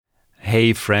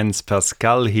Hey friends,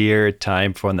 Pascal here,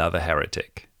 time for another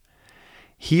heretic.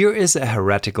 Here is a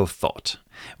heretical thought.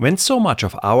 When so much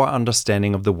of our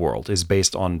understanding of the world is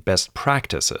based on best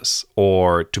practices,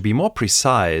 or to be more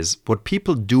precise, what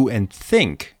people do and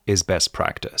think is best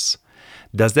practice,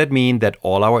 does that mean that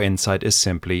all our insight is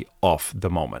simply off the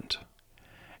moment?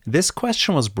 This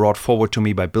question was brought forward to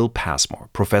me by Bill Passmore,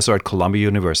 professor at Columbia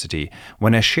University,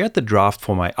 when I shared the draft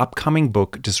for my upcoming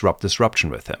book, Disrupt Disruption,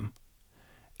 with him.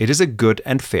 It is a good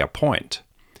and fair point.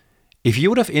 If you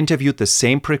would have interviewed the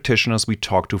same practitioners we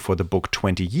talked to for the book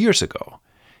 20 years ago,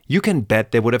 you can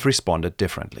bet they would have responded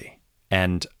differently.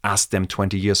 And ask them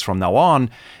 20 years from now on,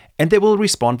 and they will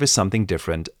respond with something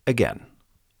different again.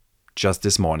 Just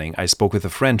this morning, I spoke with a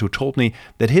friend who told me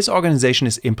that his organization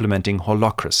is implementing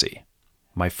holacracy.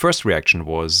 My first reaction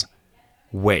was,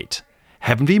 wait,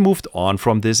 haven't we moved on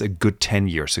from this a good 10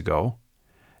 years ago?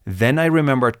 Then I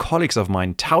remembered colleagues of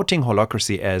mine touting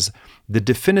holacracy as the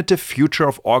definitive future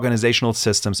of organizational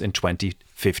systems in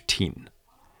 2015.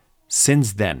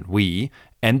 Since then, we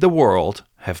and the world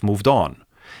have moved on.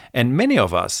 And many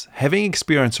of us, having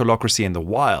experienced holacracy in the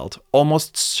wild,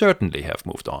 almost certainly have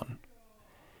moved on.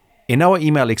 In our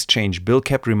email exchange, Bill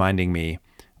kept reminding me,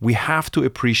 we have to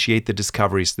appreciate the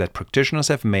discoveries that practitioners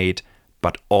have made,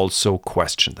 but also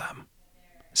question them.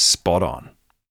 Spot on.